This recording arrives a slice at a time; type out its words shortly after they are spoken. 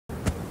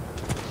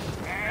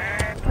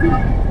Whoa.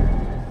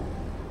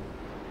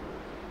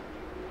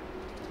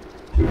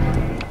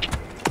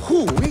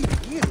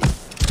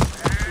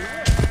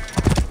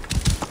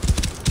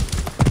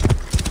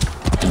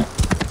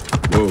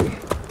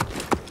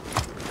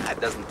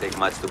 That doesn't take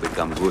much to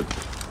become good.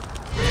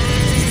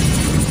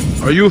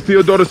 Are you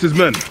Theodorus'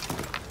 men?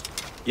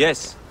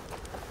 Yes.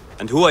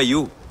 And who are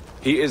you?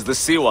 He is the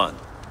Siwan.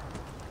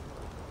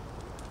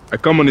 I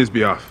come on his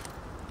behalf.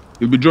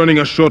 He'll be joining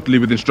us shortly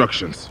with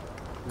instructions.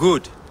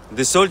 Good.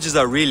 The soldiers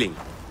are reeling,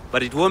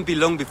 but it won't be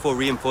long before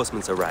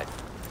reinforcements arrive.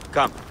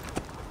 Come.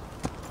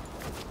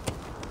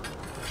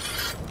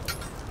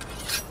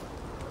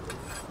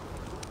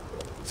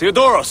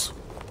 Theodoros!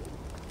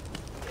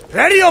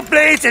 Ready your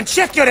blades and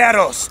check your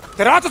arrows!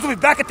 The Ratos will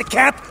be back at the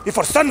camp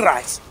before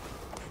sunrise.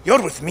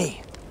 You're with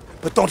me,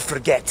 but don't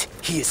forget,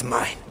 he is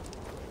mine.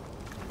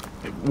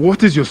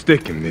 What is your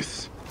stake in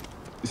this?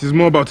 This is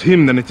more about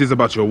him than it is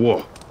about your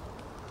war.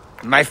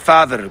 My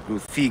father grew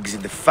figs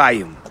in the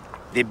Fayum.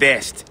 The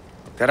best.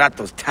 The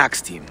Ratos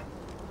taxed him.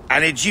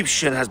 An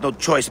Egyptian has no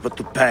choice but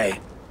to pay.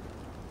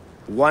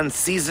 One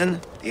season,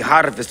 the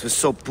harvest was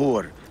so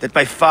poor that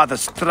my father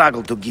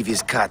struggled to give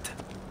his cut.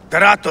 The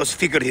Ratos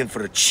figured him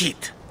for a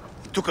cheat.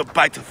 He took a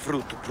bite of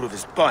fruit to prove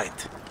his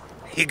point.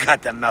 He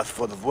got a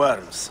mouthful of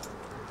worms.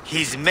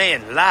 His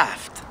men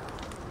laughed,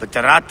 but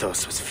the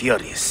Ratos was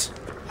furious.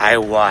 I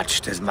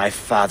watched as my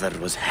father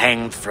was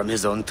hanged from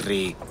his own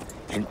tree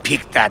and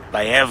picked at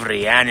by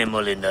every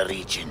animal in the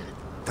region.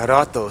 The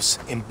Ratos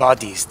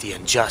embodies the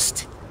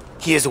unjust.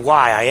 He is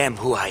why I am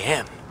who I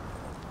am.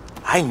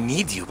 I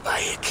need you,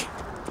 Bayek.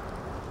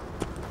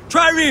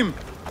 Trireme!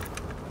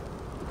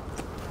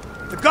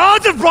 The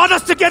gods have brought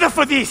us together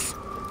for this!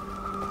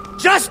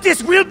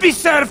 Justice will be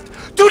served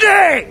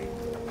today!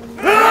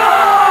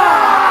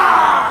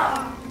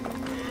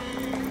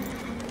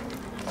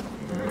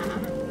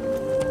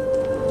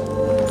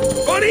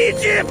 For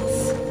Egypt!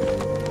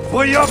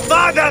 For your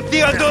father,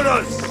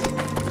 Theodorus!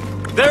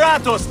 The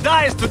Ratos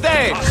dies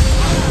today!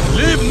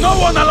 Leave no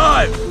one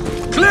alive!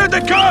 Clear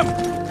the camp!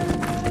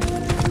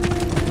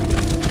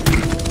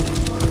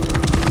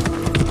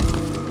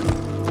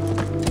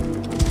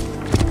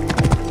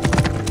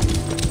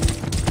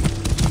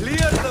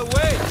 Clear the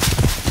way!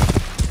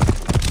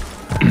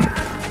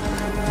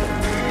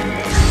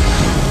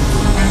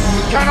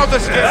 Cannot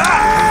escape!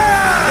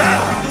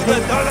 Death to the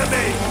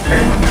Ptolemies!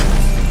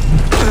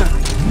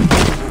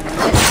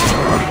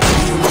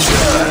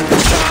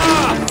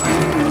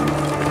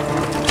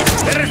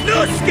 There is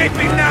no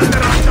escaping now, the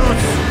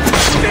Ratos!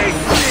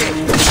 Face me!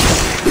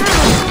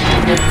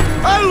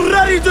 I'll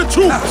rally the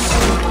troops!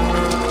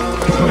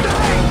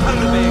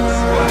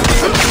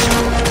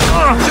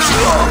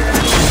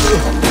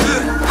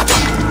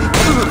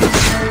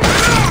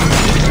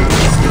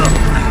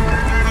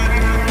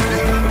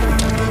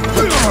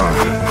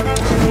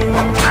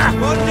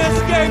 Won't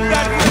escape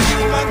that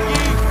little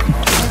monkey!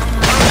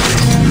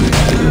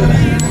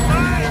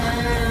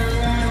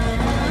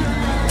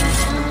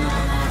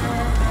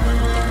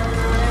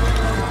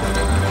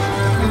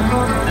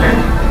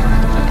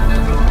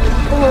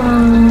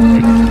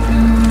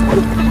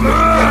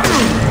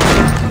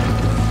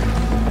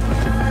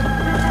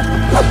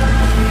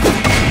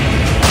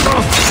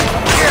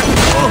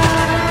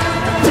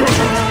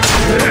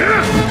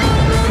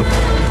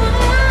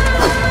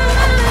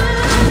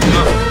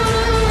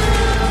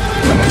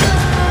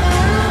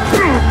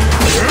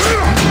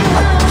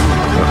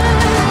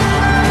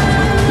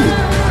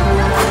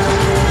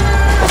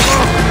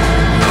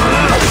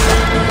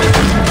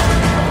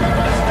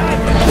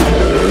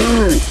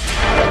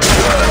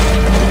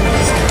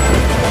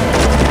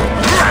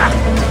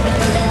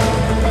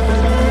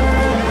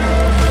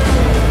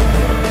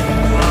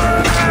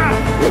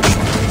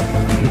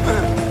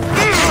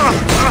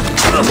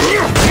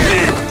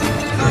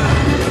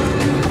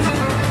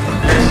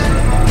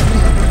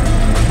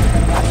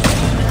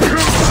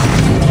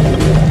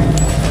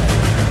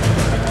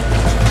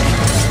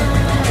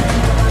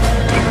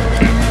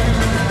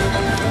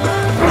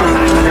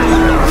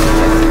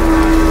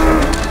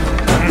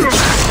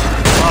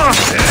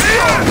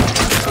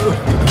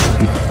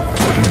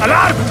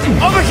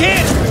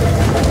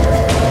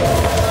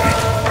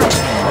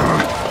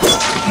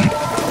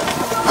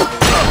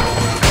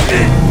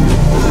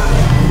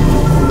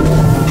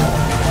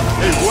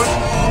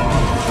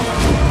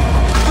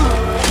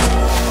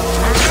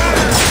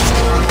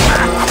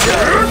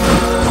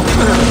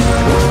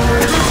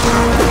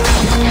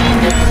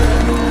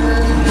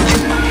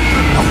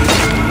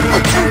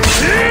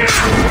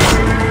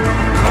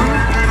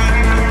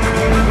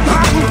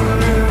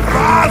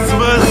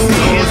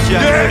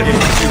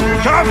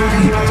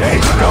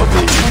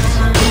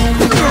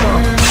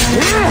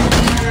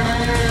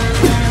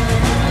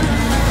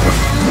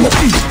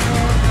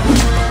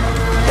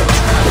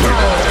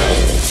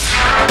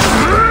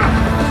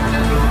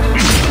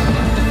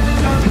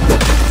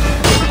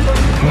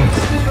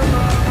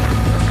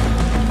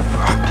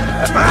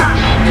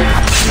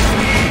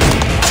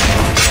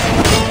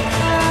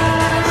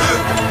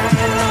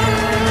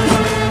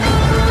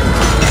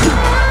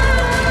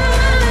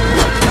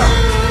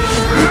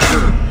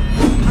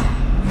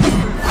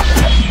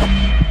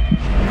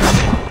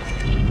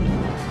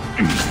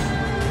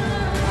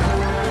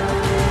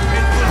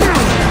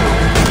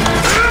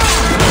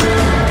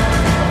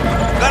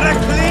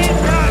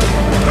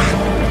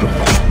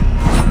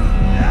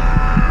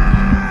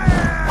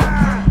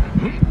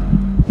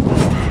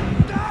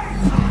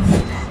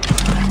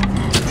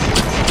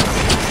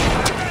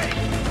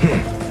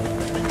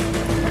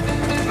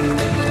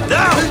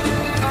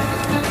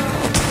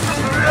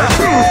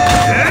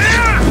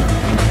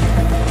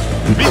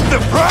 Meet the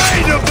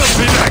pride of the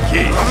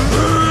Pinaki!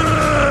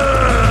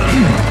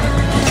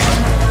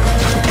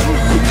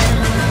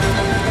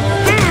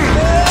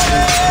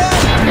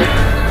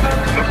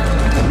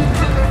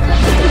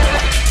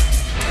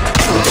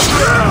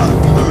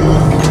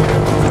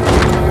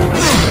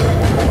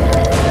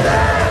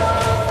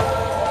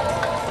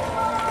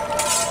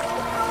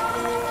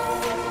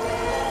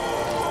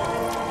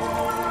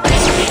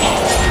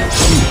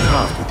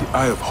 Carved with the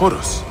Eye of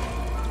Horus.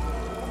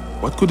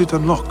 What could it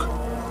unlock?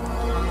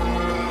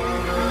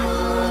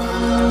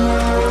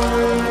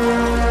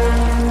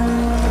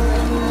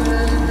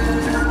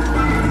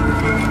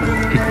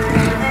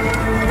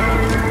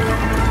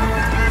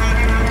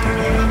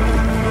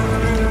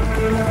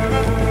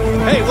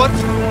 Hey, what?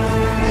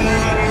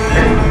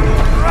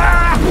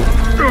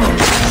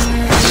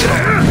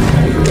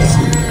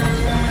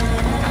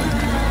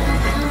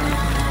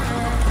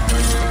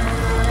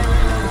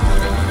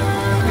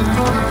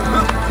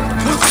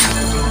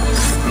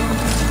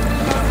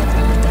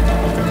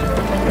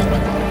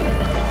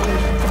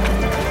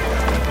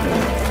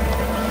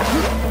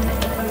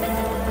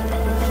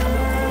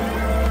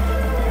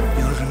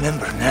 You'll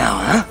remember now,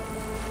 huh?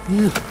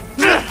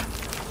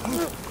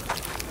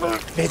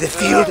 May the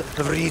field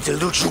of Reed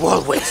elude you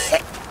always.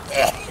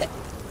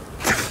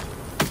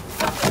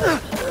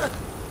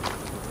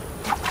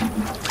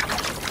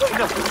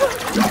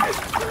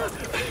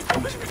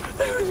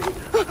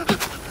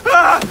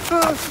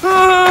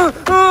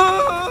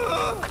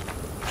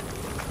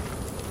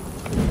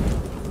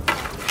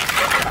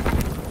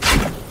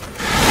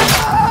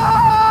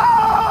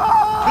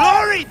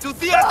 Glory to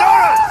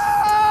Theodorus!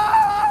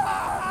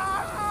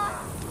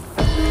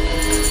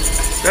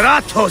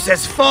 Kratos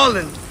has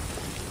fallen.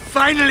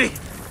 Finally,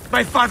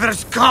 my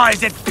father's car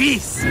is at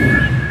peace.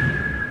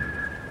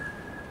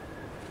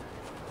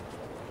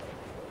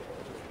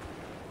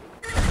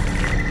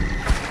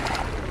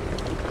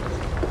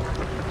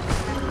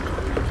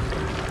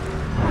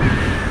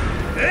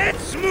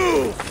 Let's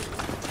move.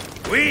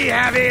 We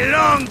have a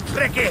long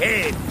trek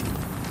ahead.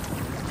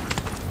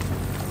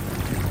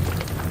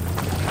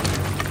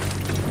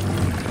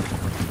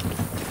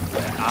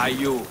 Where are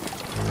you?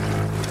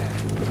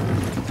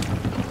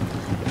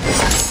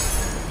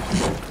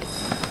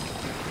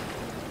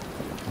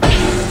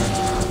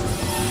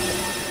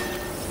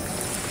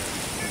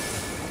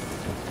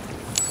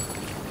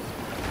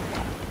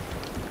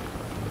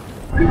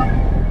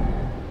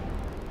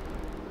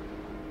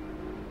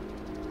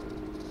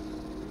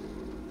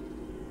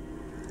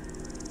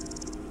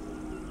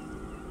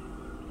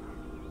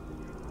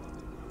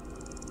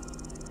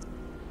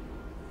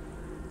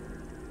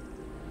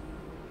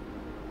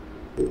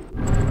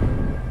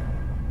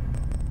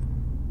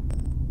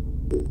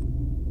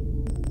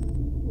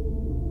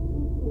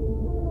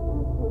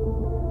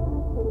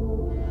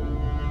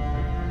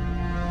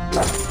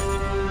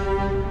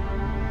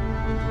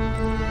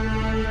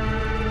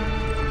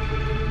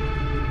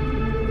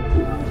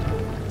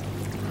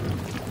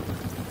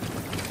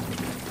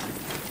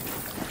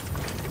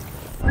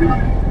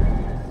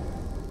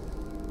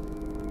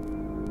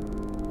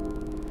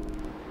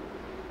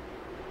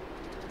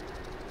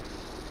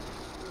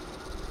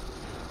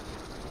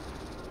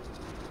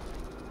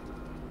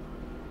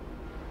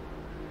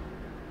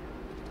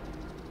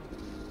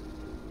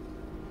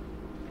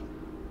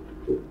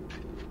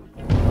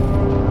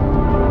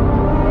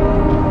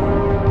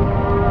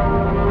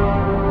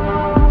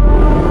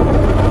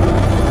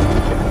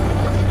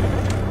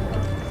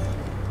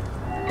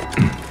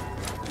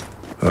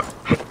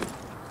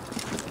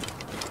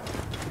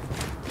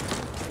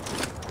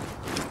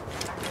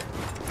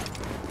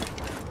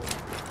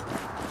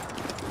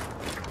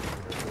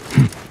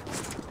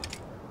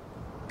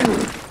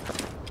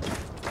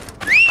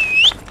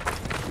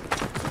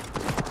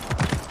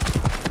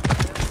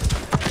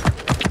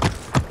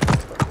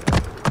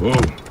 Whoa.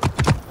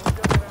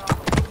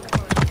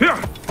 Here!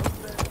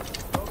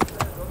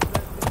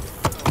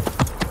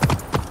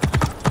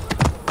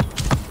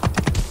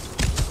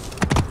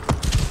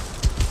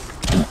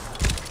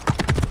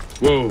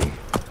 Whoa.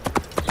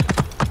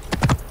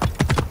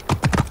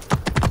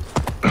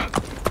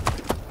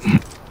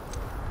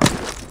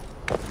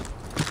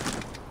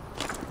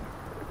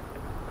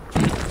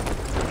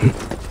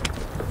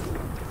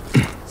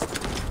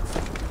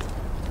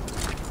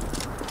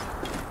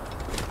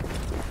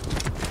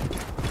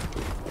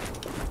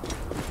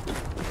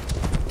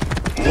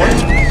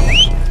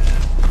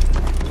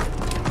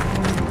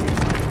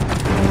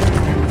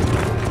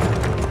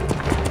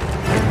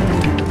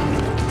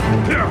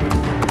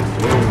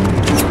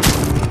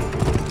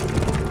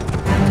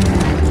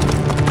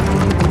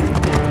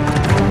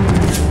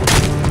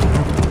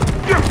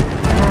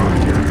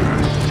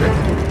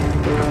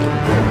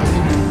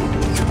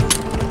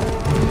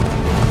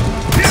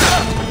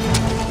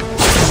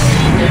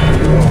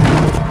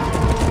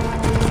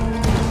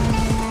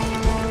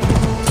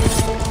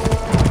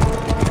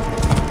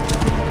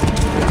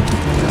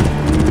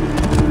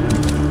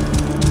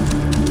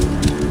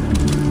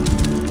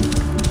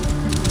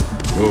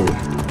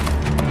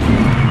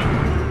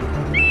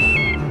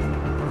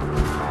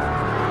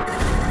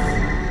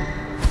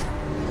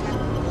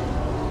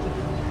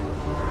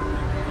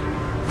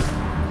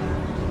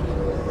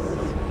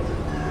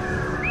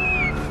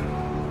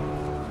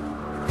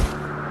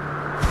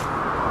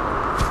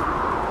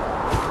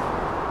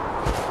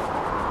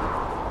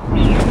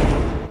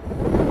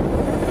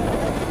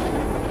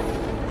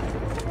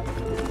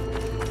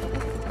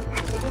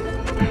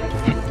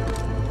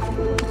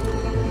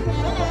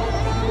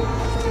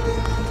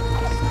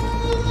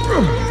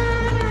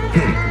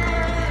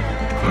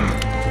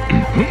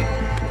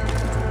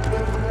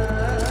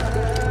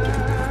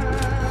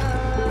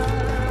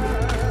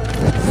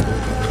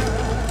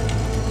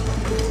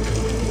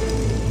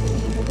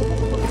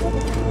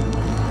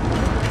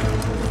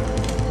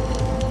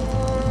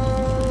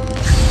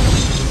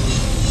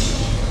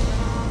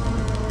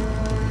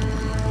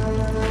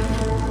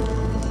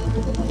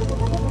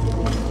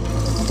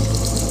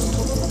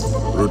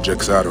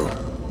 Rudjek's arrow.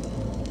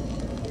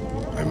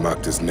 I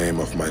marked his name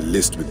off my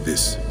list with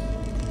this.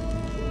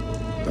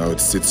 Now it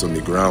sits on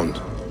the ground,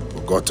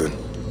 forgotten.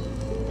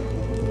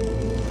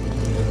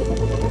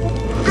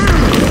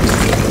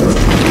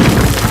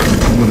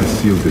 Someone has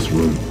sealed this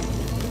room.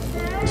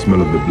 The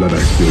smell of the blood I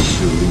spilled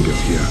still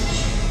lingers here.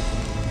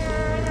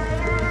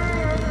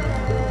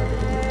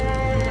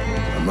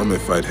 A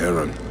mummified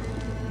heron.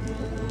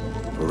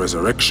 For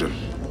resurrection?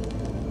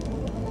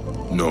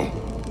 No.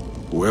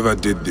 Whoever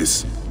did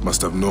this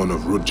must have known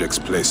of Rudjek's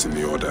place in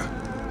the Order.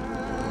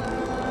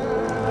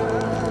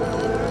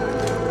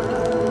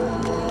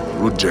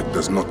 Rudjek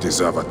does not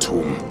deserve a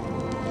tomb.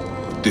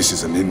 This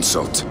is an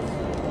insult.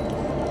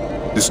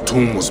 This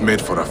tomb was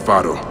made for a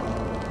pharaoh.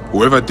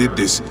 Whoever did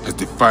this has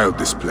defiled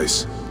this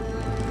place.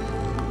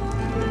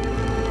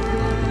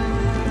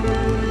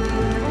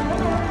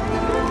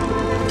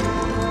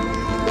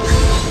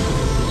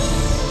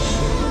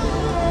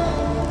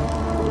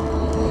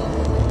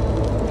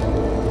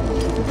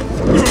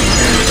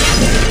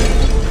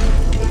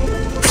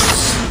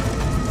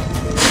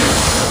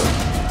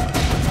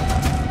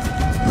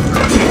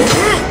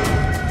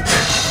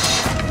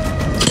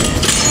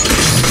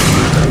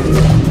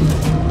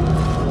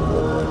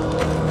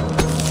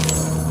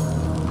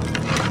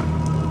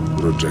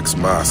 Rudjek's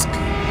mask.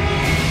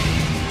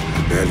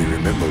 I barely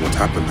remember what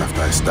happened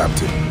after I stabbed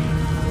him.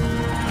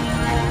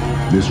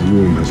 This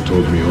room has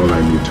told me all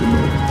I need to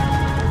know.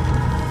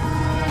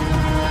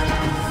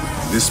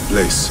 This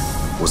place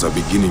was a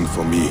beginning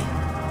for me,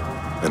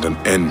 and an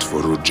end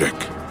for Rudjek.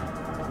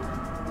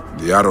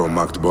 The arrow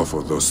marked both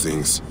of those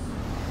things.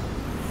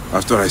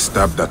 After I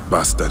stabbed that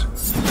bastard,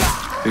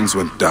 things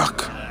went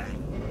dark.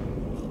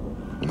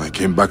 When I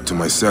came back to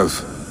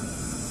myself,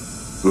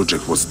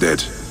 Rudjek was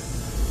dead.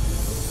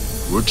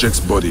 Rudjek's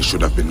body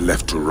should have been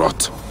left to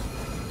rot.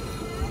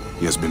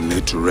 He has been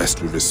laid to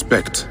rest with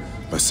respect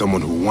by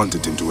someone who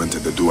wanted him to enter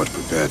the Duat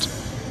prepared.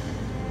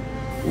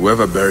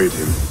 Whoever buried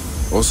him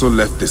also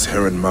left this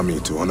heron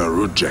mummy to honor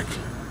Rudjek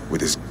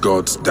with his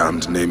god's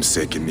damned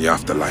namesake in the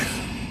afterlife.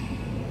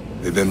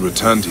 They then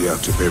returned here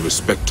to pay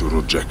respect to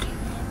Rudjek,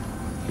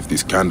 if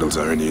these candles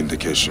are any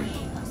indication.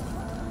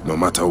 No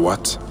matter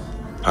what,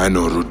 I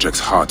know Rudjek's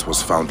heart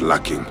was found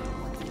lacking.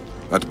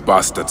 That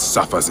bastard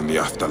suffers in the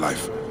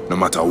afterlife, no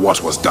matter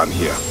what was done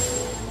here.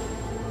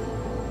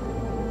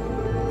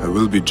 I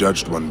will be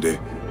judged one day,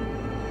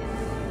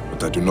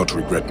 but I do not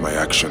regret my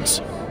actions.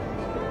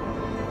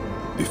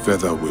 The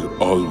feather will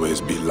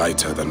always be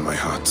lighter than my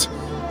heart.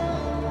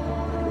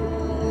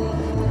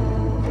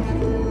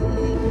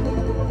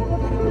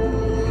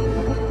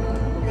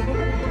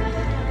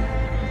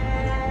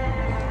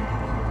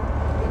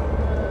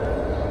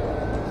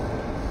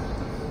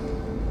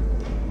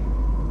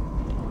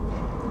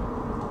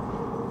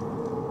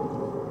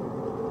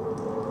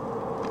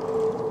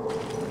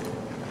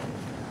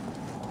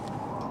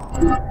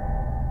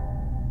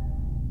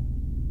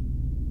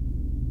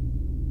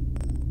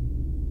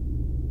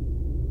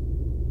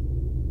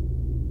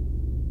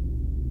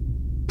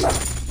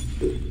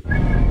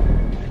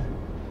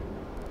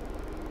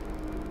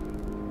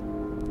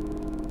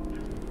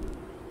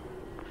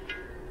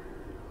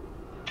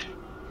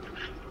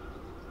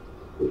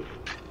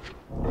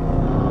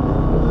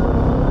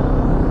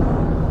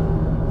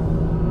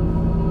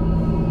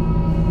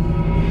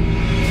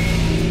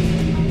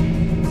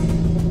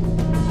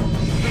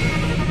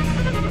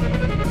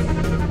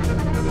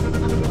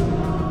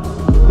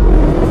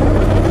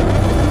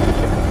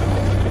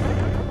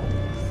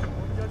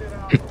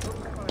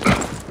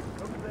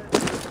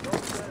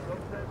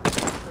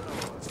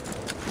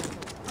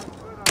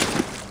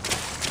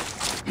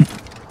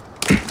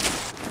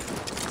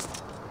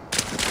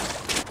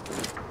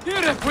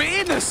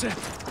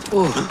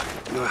 Oh,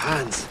 your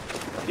hands.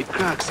 The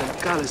cracks and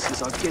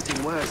calluses are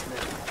getting worse now.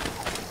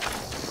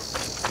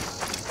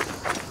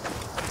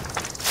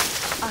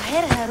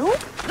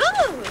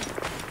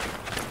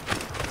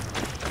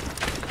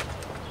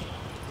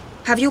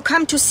 Have you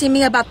come to see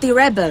me about the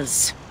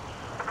rebels?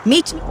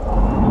 Meet me.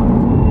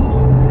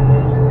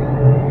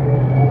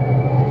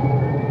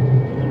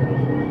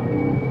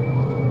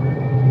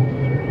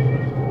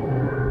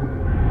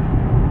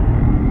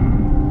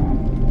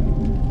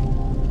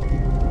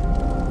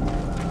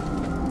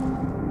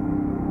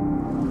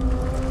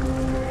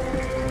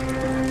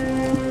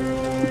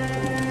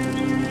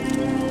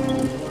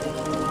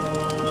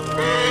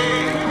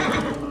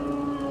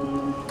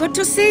 Good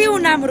to see you,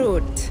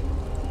 Namrud.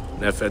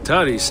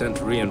 Nefertari sent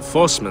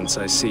reinforcements,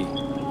 I see.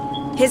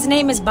 His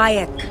name is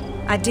Bayek,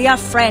 a dear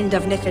friend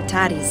of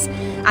Nefertari's.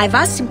 I've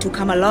asked him to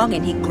come along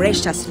and he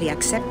graciously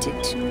accepted.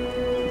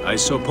 I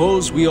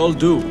suppose we all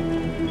do.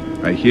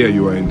 I hear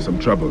you are in some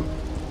trouble.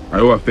 I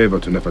owe a favor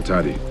to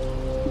Nefertari.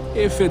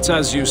 If it's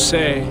as you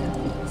say,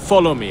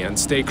 follow me and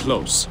stay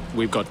close.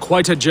 We've got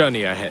quite a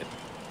journey ahead.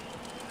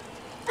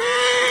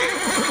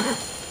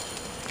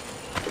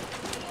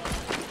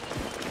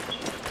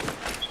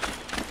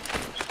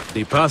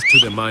 The path to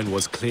the mine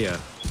was clear,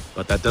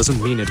 but that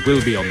doesn't mean it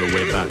will be on the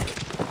way back.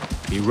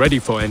 Be ready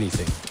for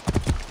anything.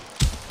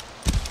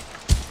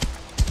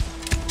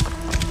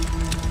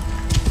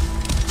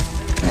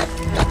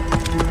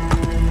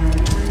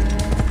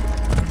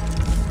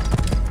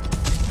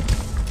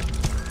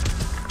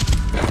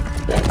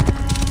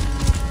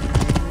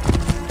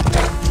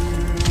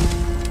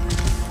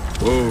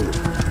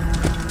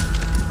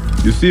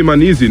 You seem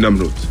uneasy,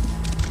 Namrud.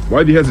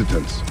 Why the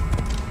hesitance?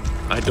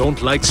 I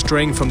don't like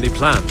straying from the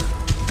plan.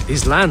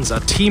 These lands are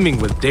teeming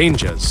with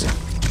dangers.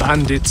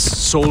 Bandits,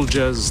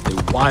 soldiers, the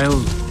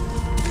wild.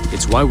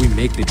 It's why we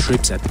make the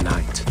trips at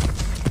night.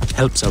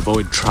 Helps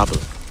avoid trouble.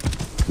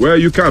 Where are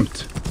you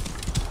camped?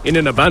 In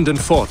an abandoned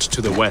fort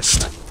to the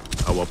west.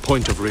 Our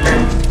point of retreat.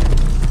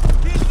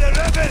 Kill the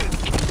rebels!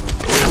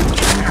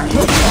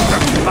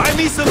 Buy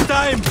me some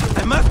time!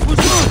 I must push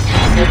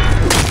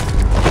on!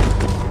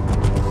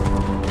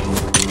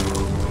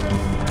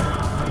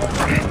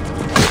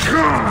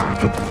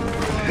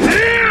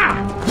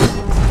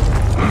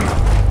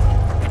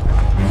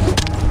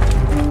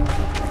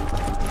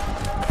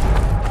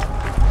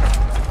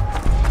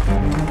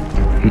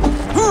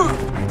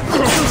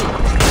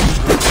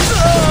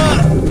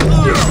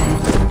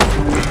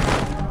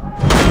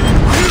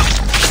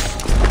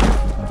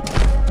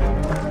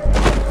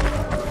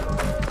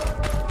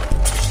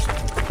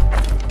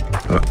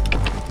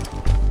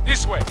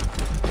 This way.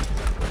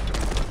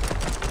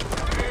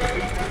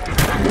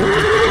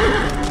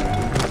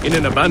 In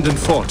an abandoned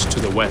fort to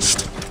the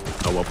west.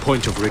 Our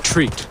point of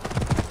retreat.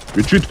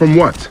 Retreat from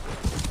what?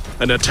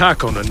 An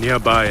attack on a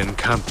nearby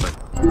encampment.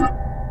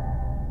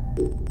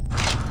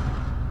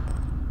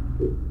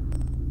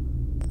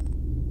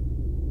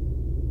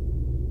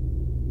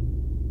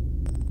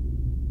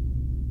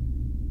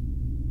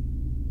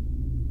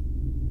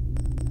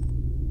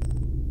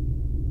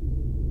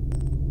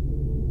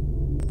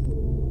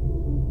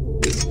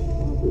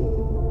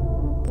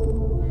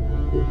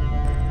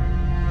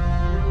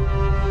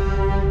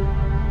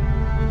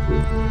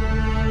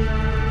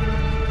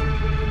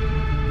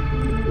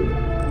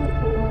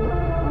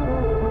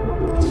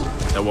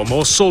 There were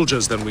more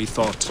soldiers than we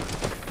thought.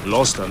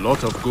 Lost a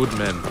lot of good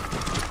men.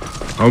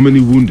 How many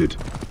wounded?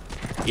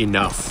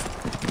 Enough.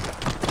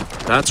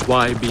 That's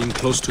why being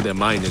close to the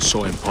mine is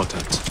so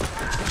important.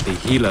 The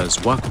healers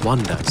work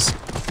wonders.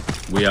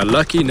 We are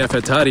lucky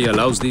Nefertari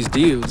allows these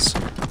deals.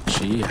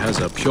 She has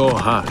a pure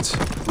heart,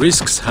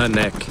 risks her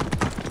neck.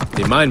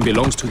 The mine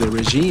belongs to the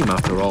regime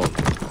after all.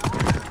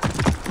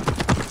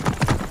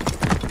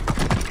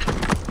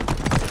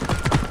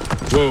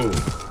 Whoa.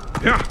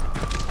 Yeah.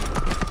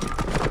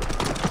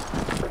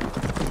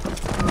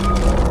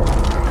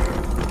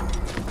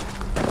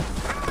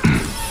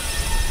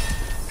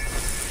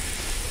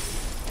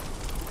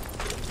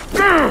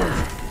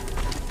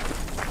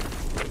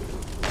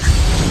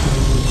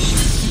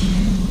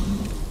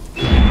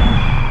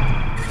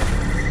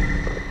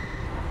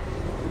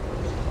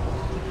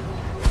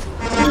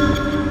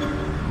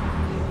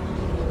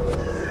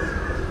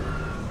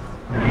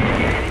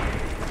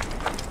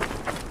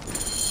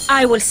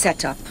 I will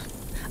set up.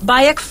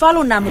 Bayek,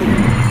 follow Namrud.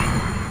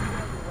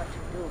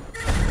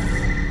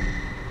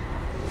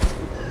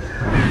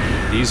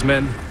 These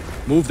men,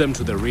 move them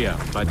to the rear,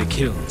 by the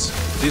kilns.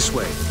 This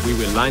way, we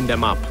will line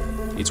them up.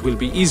 It will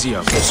be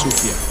easier for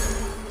Sufia.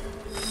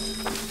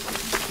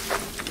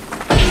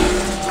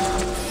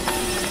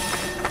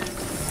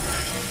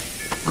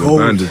 The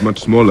band is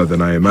much smaller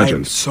than I imagined.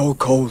 I'm so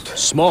cold.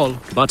 Small,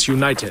 but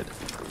united.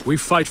 We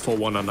fight for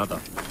one another.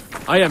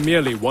 I am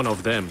merely one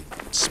of them,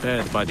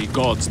 spared by the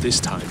gods this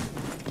time.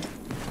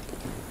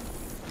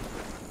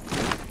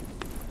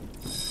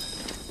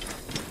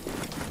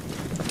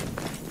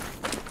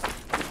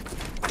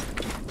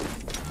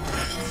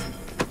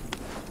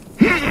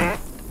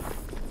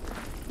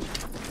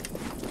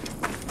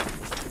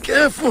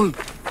 Careful!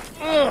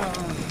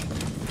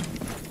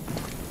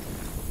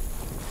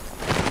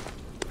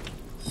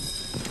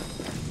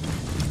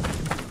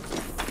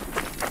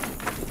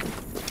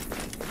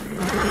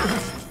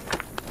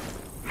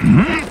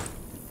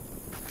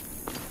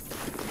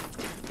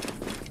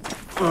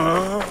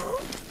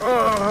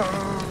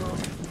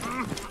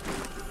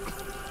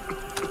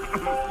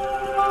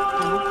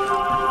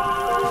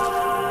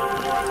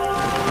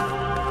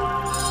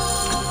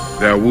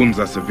 Their wounds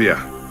are severe,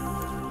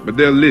 but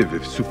they'll live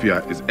if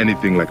Sufia is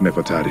anything like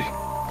Nefertari.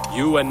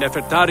 You and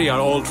Nefertari are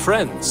old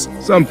friends.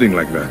 Something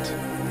like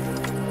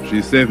that.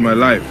 She saved my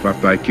life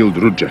after I killed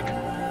Rudjek.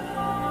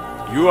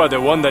 You are the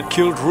one that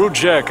killed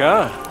Rudjek,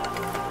 huh?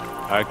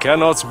 I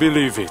cannot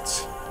believe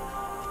it.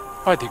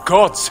 By the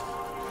gods,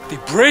 the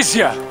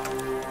brazier!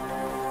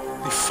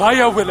 The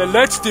fire will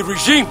alert the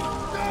regime!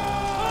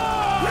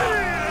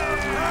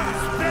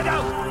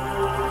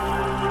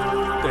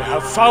 They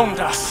have found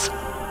us!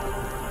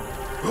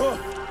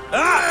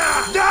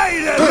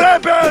 Die then!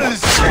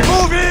 Rebels!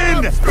 Move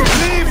in!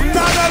 Leave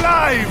none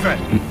alive!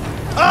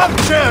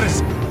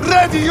 Archers!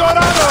 Ready your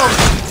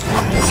arrows!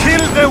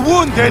 Kill the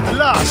wounded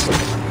last!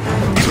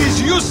 It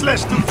is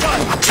useless to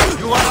fight!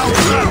 You are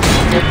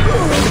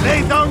outnumbered!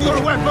 Lay down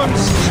your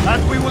weapons,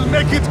 and we will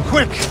make it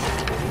quick!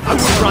 I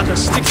would rather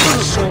stick my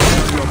sword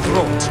to your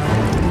throat.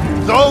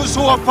 Those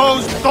who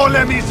oppose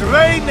Ptolemy's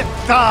reign,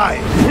 die!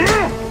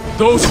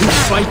 Those who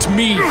fight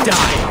me,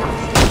 die!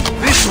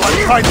 This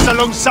one fights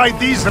alongside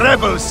these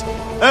rebels!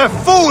 A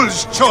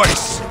fool's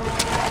choice!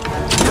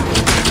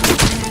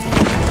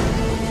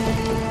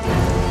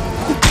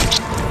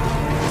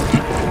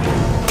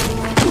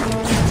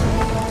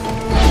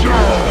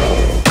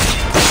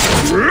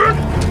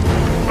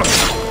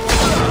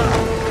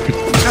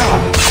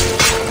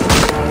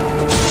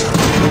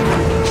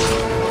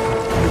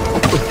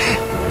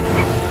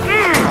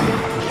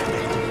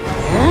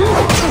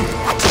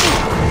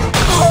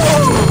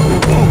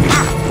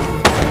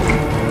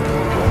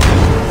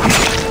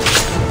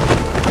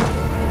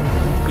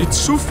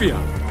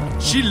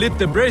 She lit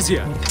the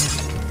brazier.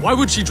 Why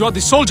would she draw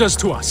the soldiers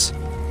to us?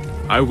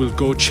 I will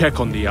go check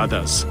on the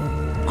others.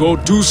 Go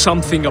do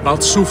something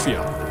about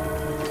Sufia.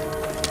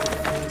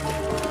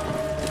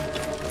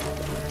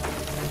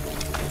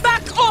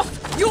 Back off!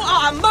 You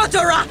are a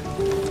murderer!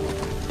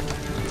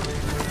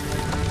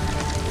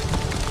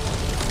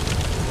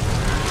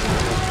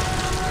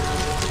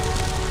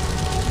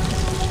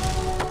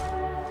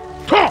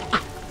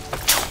 Talk!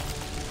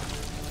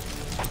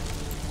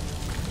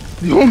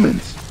 The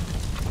omens!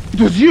 It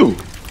was you!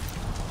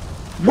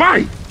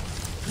 Why?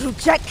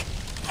 Rujek,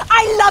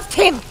 I loved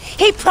him!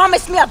 He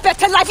promised me a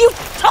better life! You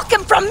took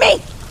him from me!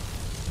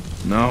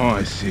 Now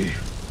I see.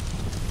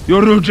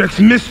 You're Rujek's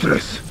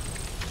mistress!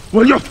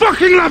 Well, your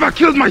fucking lava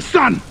killed my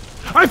son!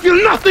 I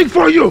feel nothing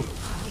for you!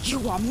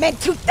 You are meant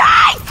to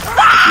die!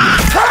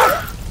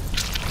 Ah!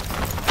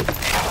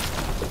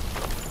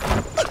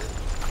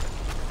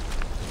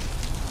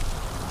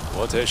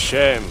 What a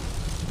shame.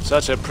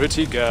 Such a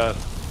pretty girl.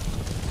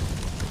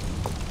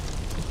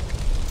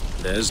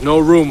 There's no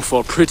room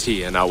for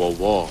pretty in our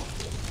war.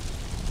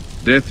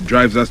 Death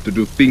drives us to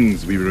do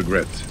things we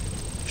regret.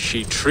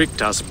 She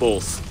tricked us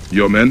both.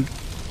 Your men?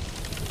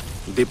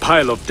 The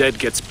pile of dead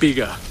gets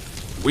bigger.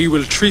 We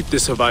will treat the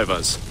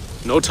survivors.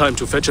 No time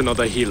to fetch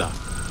another healer.